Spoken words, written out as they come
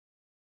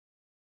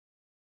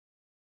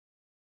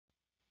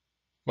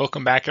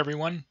Welcome back,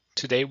 everyone.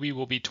 Today we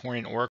will be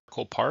touring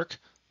Oracle Park,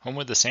 home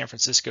of the San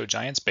Francisco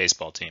Giants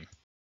baseball team.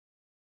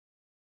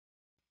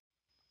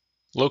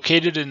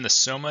 Located in the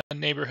Soma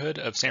neighborhood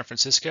of San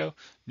Francisco,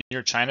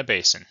 near China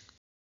Basin.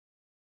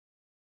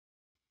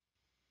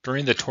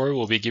 During the tour,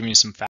 we'll be giving you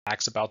some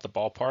facts about the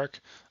ballpark,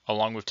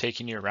 along with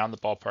taking you around the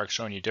ballpark,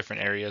 showing you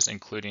different areas,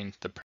 including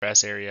the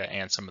press area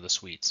and some of the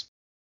suites.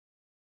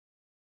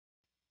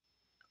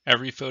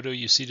 Every photo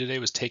you see today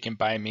was taken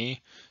by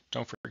me.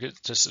 Don't forget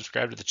to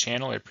subscribe to the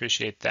channel. I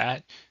appreciate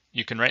that.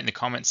 You can write in the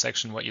comment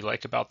section what you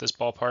like about this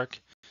ballpark.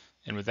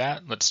 And with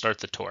that, let's start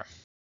the tour.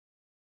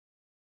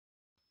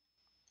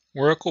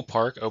 Oracle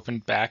Park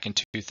opened back in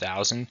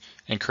 2000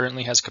 and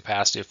currently has a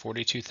capacity of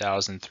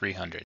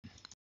 42,300.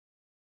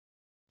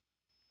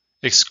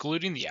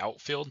 Excluding the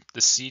outfield,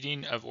 the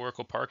seating of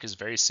Oracle Park is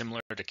very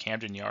similar to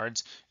Camden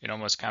Yards in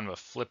almost kind of a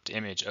flipped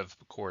image of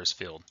Coors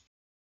Field.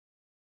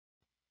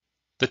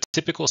 The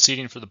typical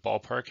seating for the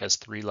ballpark has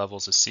 3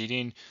 levels of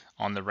seating.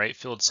 On the right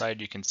field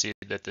side, you can see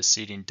that the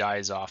seating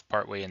dies off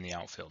partway in the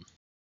outfield.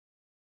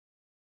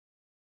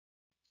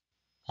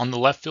 On the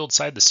left field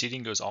side, the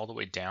seating goes all the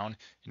way down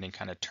and then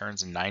kind of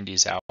turns and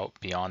 90s out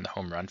beyond the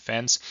home run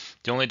fence.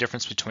 The only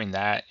difference between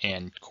that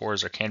and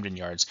Coors or Camden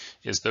Yards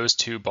is those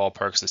two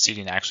ballparks, the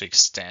seating actually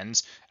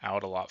extends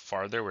out a lot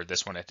farther, where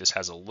this one, it just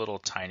has a little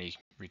tiny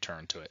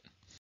return to it.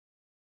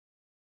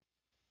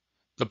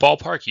 The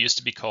ballpark used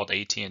to be called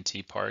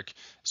AT&T Park,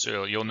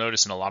 so you'll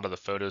notice in a lot of the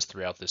photos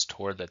throughout this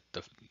tour that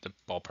the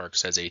ballpark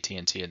says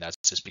AT&T, and that's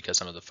just because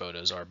some of the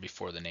photos are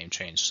before the name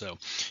change. So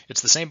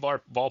it's the same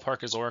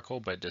ballpark as Oracle,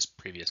 but just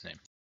previous name.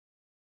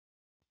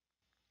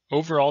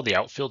 Overall, the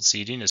outfield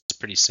seating is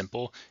pretty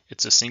simple.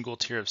 It's a single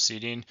tier of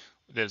seating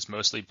that is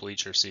mostly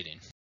bleacher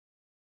seating.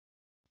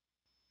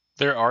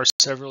 There are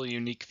several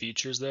unique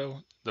features,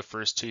 though. The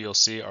first two you'll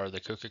see are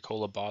the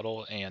Coca-Cola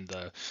bottle and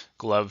the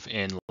glove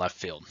in left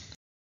field.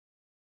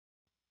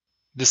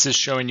 This is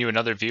showing you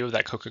another view of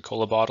that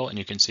Coca-Cola bottle, and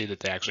you can see that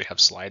they actually have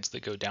slides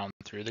that go down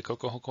through the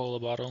Coca-Cola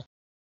bottle.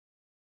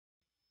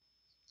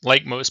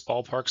 Like most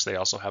ballparks, they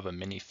also have a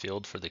mini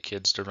field for the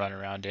kids to run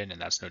around in, and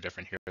that's no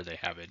different here. They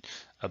have it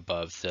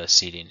above the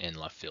seating in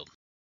left field.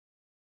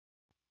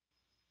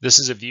 This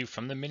is a view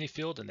from the mini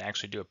field, and they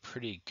actually do a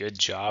pretty good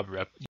job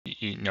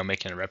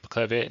making a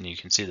replica of it, and you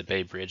can see the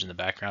Bay Bridge in the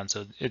background,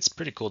 so it's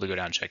pretty cool to go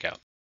down and check out.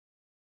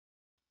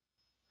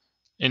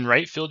 In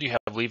right field, you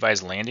have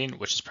Levi's Landing,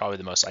 which is probably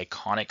the most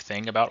iconic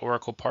thing about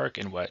Oracle Park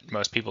and what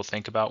most people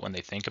think about when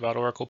they think about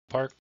Oracle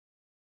Park.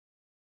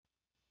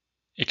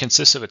 It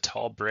consists of a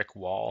tall brick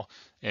wall,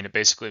 and it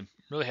basically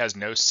really has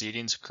no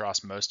seatings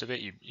across most of it.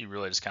 You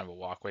really just kind of a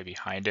walkway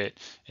behind it,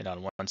 and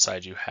on one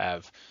side you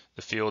have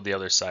the field, the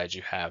other side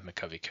you have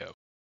McCovey Cove.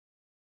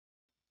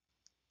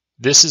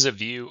 This is a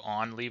view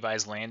on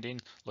Levi's Landing,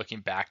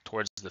 looking back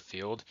towards the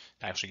field.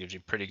 It actually gives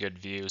you pretty good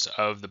views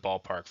of the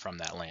ballpark from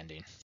that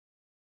landing.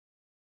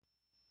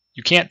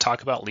 You can't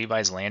talk about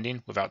Levi's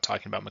Landing without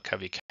talking about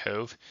McCovey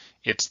Cove.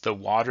 It's the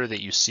water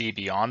that you see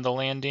beyond the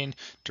landing.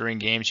 During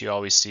games, you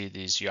always see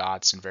these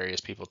yachts and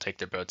various people take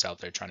their boats out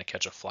there trying to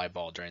catch a fly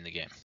ball during the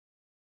game.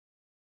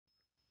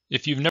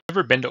 If you've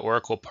never been to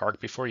Oracle Park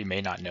before, you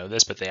may not know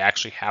this, but they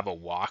actually have a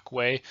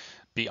walkway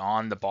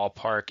beyond the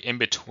ballpark in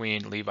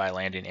between Levi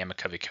Landing and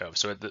McCovey Cove.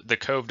 So the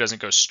cove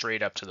doesn't go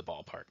straight up to the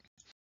ballpark.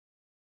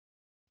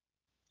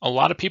 A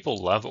lot of people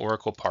love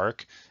Oracle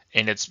Park,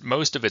 and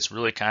most of it's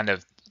really kind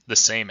of the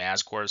same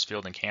as Coors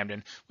Field and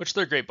Camden, which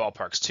they're great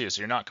ballparks too,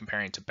 so you're not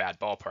comparing to bad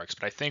ballparks.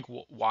 But I think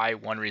why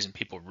one reason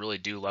people really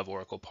do love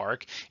Oracle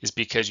Park is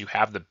because you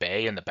have the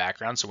bay in the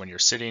background. So when you're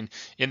sitting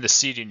in the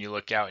seating, you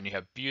look out and you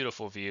have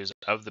beautiful views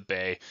of the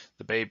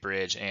Bay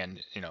Bridge,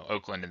 and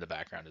Oakland in the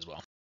background as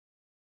well.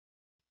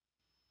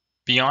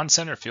 Beyond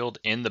center field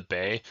in the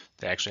bay,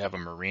 they actually have a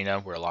marina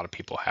where a lot of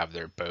people have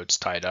their boats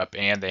tied up,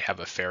 and they have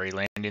a ferry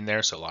landing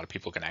there, so a lot of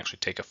people can actually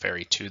take a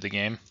ferry to the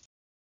game.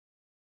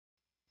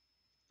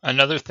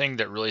 Another thing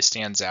that really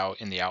stands out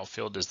in the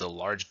outfield is the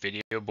large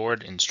video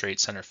board in straight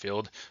center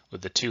field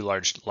with the 2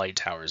 large light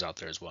towers out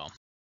there as well.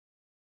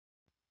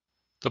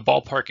 The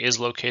ballpark is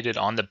located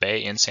on the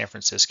bay in San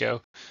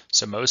Francisco,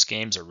 so most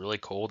games are really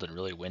cold and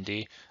really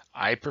windy.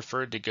 I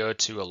preferred to go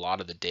to a lot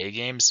of the day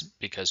games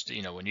because,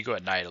 when you go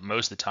at night,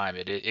 most of the time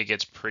it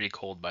gets pretty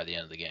cold by the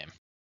end of the game.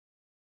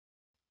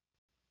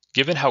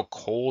 Given how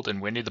cold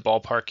and windy the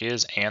ballpark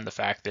is and the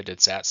fact that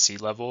it's at sea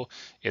level,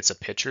 it's a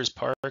pitcher's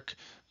park.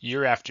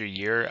 Year after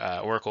year,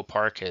 Oracle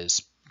Park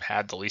has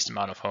had the least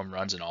amount of home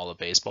runs in all of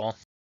baseball.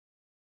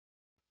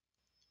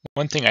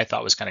 One thing I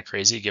thought was kind of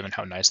crazy, given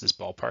how nice this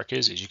ballpark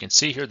is you can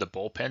see here the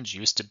bullpens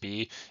used to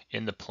be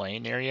in the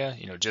playing area,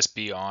 just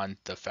beyond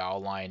the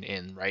foul line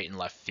in right and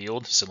left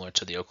field, similar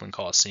to the Oakland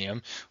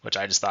Coliseum, which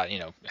I just thought,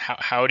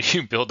 how do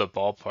you build a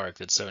ballpark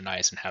that's so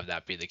nice and have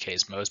that be the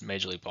case? Most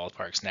Major League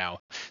ballparks now,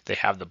 they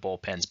have the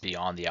bullpens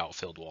beyond the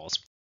outfield walls.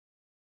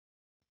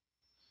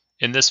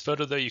 In this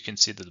photo, though, you can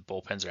see that the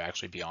bullpens are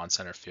actually beyond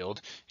center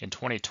field. In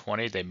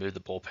 2020, they moved the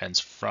bullpens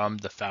from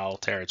the foul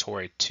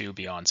territory to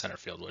beyond center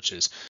field, which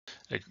is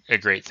a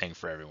great thing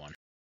for everyone.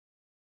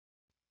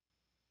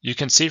 You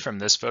can see from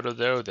this photo,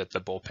 though, that the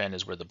bullpen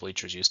is where the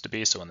bleachers used to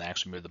be. So when they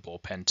actually moved the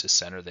bullpen to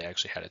center, they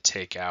actually had to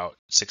take out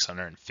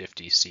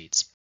 650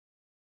 seats.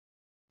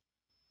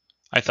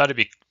 I thought it'd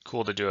be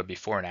cool to do a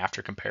before and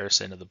after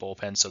comparison of the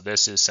bullpen. So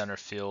this is center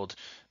field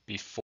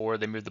before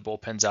they moved the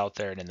bullpens out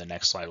there, and in the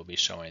next slide we'll be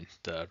showing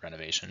the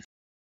renovation.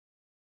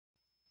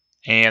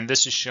 And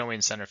this is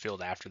showing center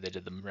field after they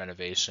did the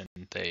renovation.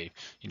 They,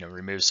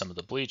 removed some of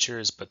the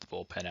bleachers, put the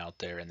bullpen out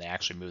there, and they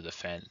actually moved the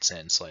fence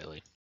in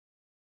slightly.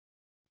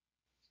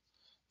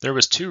 There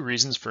was two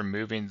reasons for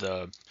moving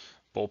the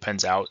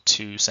bullpens out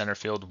to center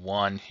field.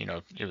 One,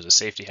 it was a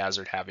safety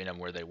hazard having them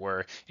where they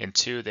were, and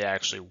two, they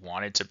actually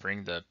wanted to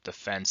bring the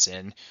fence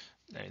in.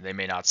 They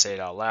may not say it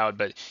out loud,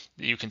 but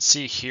you can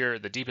see here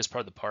the deepest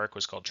part of the park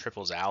was called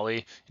Triples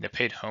Alley, and it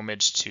paid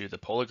homage to the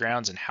Polo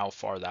Grounds and how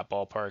far that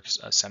ballpark's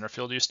center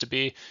field used to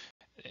be.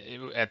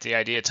 At the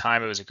idea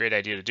time, it was a great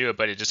idea to do it,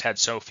 but it just had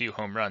so few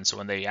home runs. So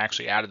when they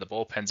actually added the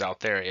bullpens out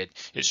there, it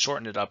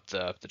shortened it up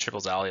the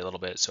Triples Alley a little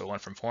bit. So it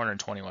went from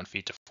 421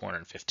 feet to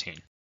 415.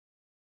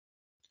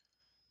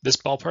 This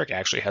ballpark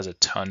actually has a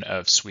ton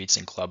of suites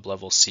and club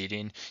level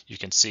seating. You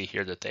can see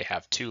here that they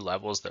have two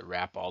levels that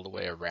wrap all the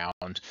way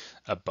around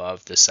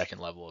above the second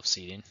level of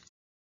seating.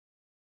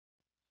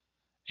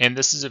 And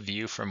this is a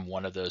view from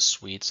one of those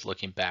suites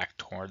looking back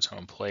towards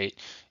home plate.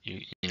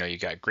 You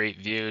got great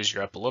views.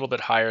 You're up a little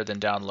bit higher than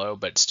down low,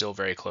 but still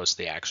very close to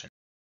the action.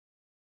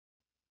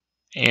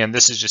 And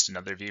this is just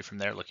another view from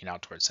there looking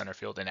out towards center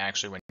field. And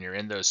actually, when you're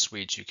in those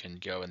suites, you can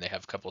go and they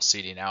have a couple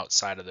seating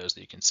outside of those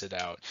that you can sit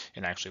out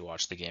and actually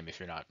watch the game if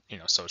you're not,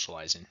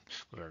 socializing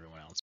with everyone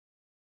else.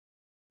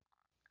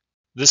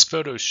 This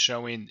photo is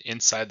showing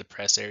inside the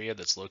press area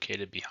that's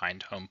located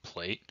behind home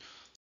plate.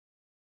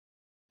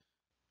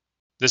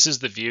 This is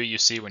the view you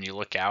see when you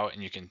look out,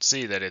 and you can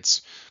see that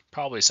it's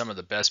probably some of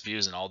the best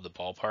views in all of the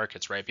ballpark.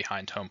 It's right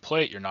behind home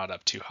plate. You're not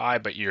up too high,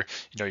 but you're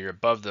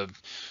above the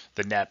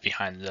net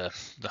behind the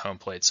home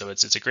plate. So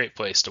it's a great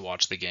place to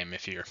watch the game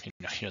if you're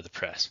the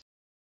press.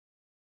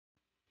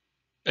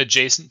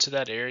 Adjacent to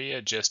that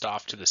area, just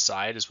off to the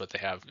side, is what they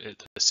have the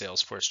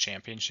Salesforce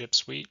Championship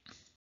Suite.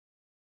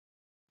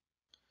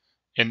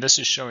 And this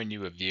is showing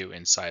you a view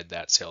inside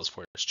that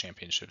Salesforce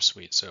Championship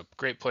Suite. So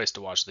great place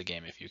to watch the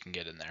game if you can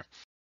get in there.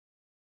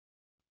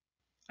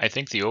 I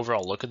think the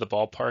overall look of the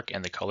ballpark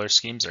and the color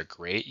schemes are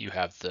great. You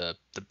have the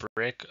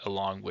brick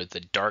along with the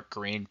dark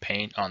green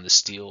paint on the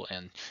steel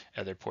and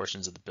other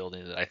portions of the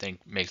building that I think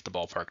make the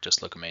ballpark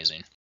just look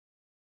amazing.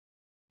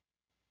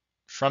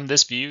 From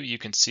this view, you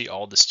can see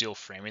all the steel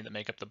framing that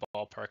make up the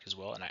ballpark as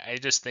well. And I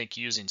just think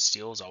using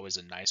steel is always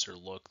a nicer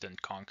look than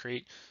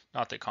concrete.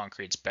 Not that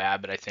concrete's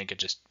bad, but I think it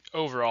just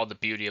overall the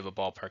beauty of a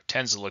ballpark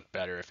tends to look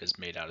better if it's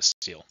made out of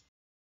steel.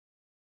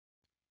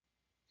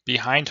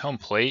 Behind home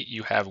plate,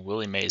 you have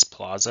Willie Mays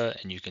Plaza,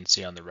 and you can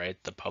see on the right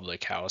the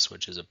Public House,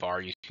 which is a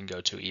bar you can go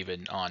to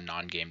even on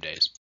non-game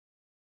days.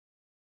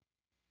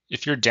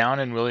 If you're down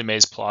in Willie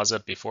Mays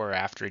Plaza before or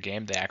after a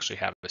game, they actually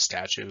have a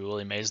statue of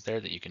Willie Mays there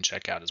that you can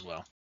check out as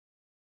well.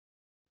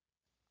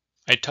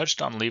 I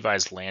touched on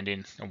Levi's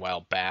Landing a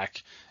while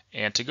back,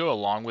 and to go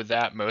along with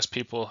that, most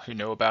people who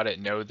know about it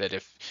know that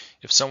if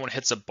someone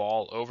hits a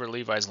ball over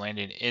Levi's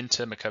Landing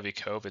into McCovey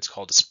Cove, it's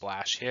called a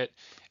splash hit.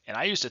 And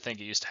I used to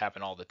think it used to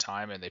happen all the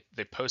time, and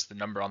they post the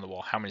number on the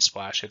wall how many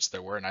splash hits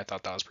there were, and I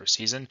thought that was per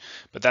season,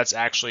 but that's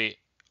actually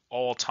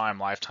all-time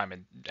lifetime.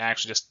 And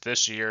actually just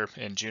this year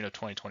in June of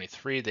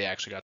 2023, they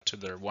actually got to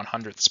their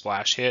 100th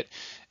splash hit,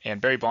 and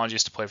Barry Bonds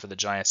used to play for the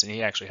Giants, and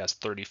he actually has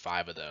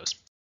 35 of those.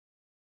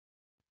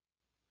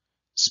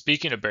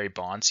 Speaking of Barry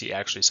Bonds, he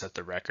actually set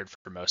the record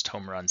for most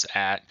home runs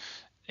at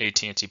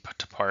AT&T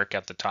Park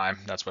at the time.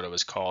 That's what it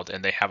was called,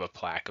 and they have a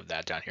plaque of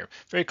that down here.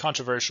 Very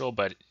controversial,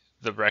 but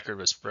the record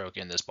was broke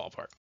in this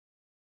ballpark.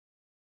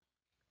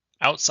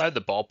 Outside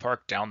the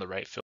ballpark, down the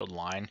right field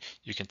line,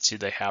 you can see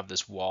they have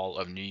this wall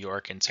of New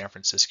York and San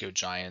Francisco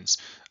Giants,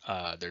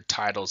 their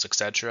titles,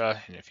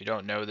 etc. And if you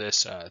don't know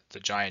this, the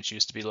Giants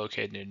used to be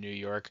located in New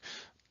York,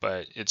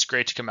 but it's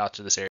great to come out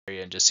to this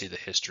area and just see the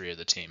history of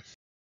the team.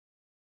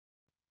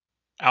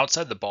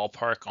 Outside the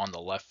ballpark on the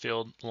left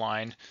field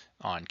line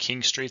on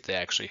King Street, they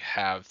actually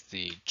have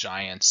the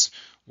Giants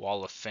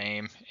Wall of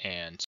Fame,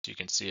 and you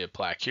can see a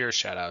plaque here.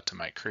 Shout out to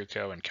Mike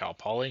Krukow and Cal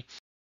Poly.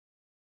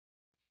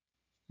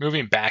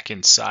 Moving back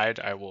inside,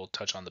 I will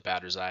touch on the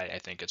batter's eye. I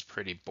think it's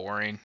pretty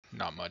boring,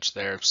 not much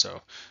there, so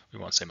we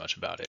won't say much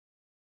about it.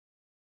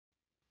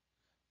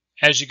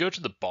 As you go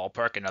to the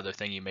ballpark, another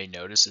thing you may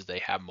notice is they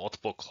have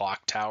multiple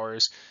clock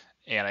towers,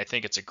 and I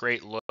think it's a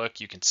great look.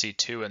 You can see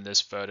two in this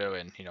photo,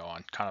 and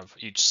on kind of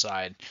each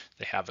side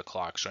they have a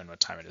clock showing what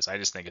time it is. I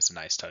just think it's a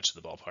nice touch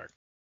to the ballpark.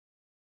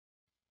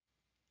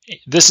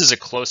 This is a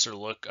closer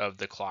look of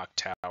the clock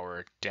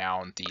tower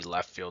down the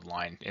left field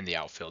line in the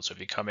outfield. So if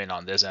you come in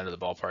on this end of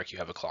the ballpark, you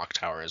have a clock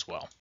tower as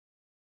well.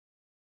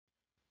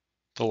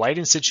 The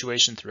lighting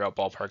situation throughout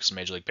ballparks in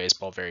Major League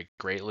Baseball vary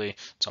greatly.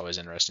 It's always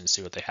interesting to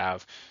see what they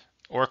have.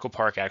 Oracle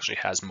Park actually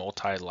has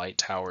multi-light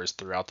towers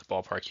throughout the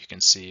ballpark. You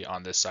can see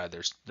on this side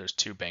there's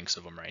two banks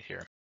of them right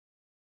here.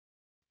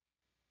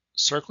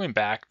 Circling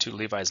back to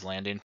Levi's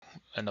Landing,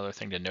 another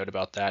thing to note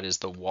about that is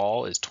the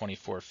wall is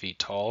 24 feet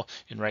tall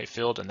in right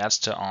field, and that's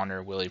to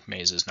honor Willie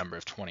Mays' number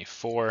of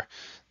 24.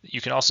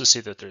 You can also see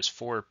that there's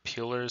 4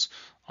 pillars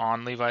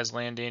on Levi's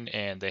Landing,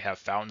 and they have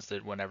fountains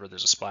that whenever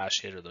there's a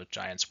splash hit or the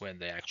Giants win,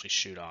 they actually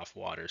shoot off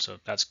water. So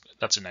that's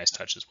a nice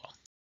touch as well.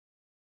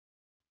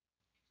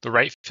 The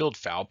right field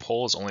foul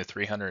pole is only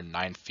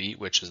 309 feet,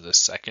 which is the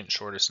second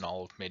shortest in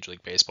all of Major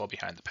League Baseball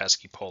behind the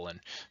pesky pole in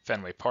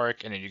Fenway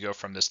Park. And then you go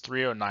from this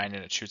 309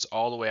 and it shoots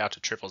all the way out to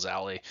Triples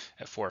Alley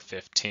at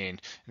 415. And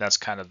that's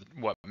kind of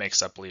what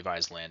makes up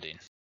Levi's Landing.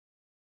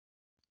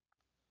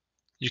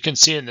 You can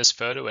see in this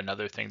photo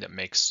another thing that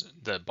makes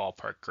the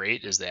ballpark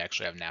great is they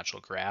actually have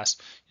natural grass.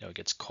 It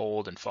gets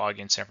cold and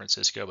foggy in San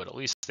Francisco, but at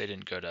least they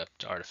didn't go to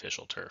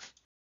artificial turf.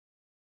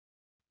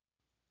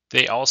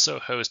 They also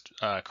host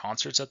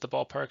concerts at the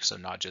ballpark, so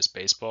not just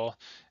baseball.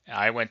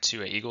 I went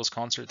to an Eagles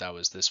concert. That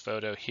was this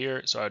photo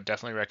here. So I would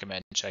definitely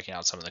recommend checking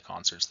out some of the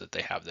concerts that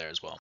they have there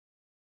as well.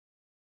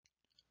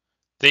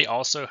 They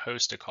also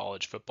host a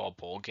college football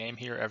bowl game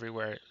here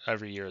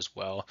every year as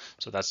well.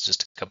 So that's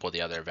just a couple of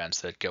the other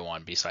events that go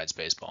on besides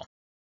baseball.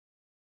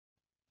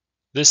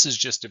 This is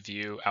just a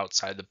view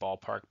outside the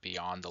ballpark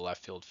beyond the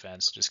left field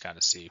fence. Just kind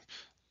of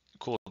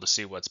cool to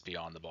see what's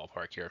beyond the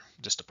ballpark here.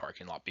 Just a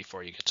parking lot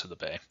before you get to the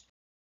bay.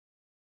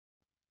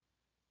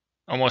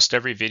 Almost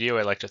every video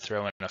I like to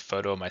throw in a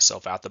photo of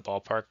myself at the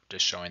ballpark,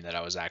 just showing that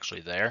I was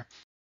actually there.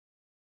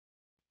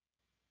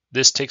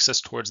 This takes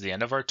us towards the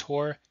end of our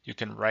tour. You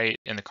can write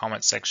in the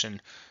comment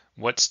section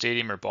what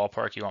stadium or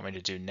ballpark you want me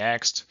to do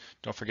next.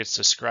 Don't forget to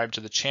subscribe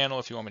to the channel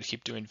if you want me to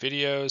keep doing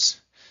videos.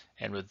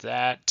 And with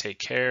that, take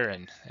care,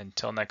 and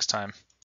until next time.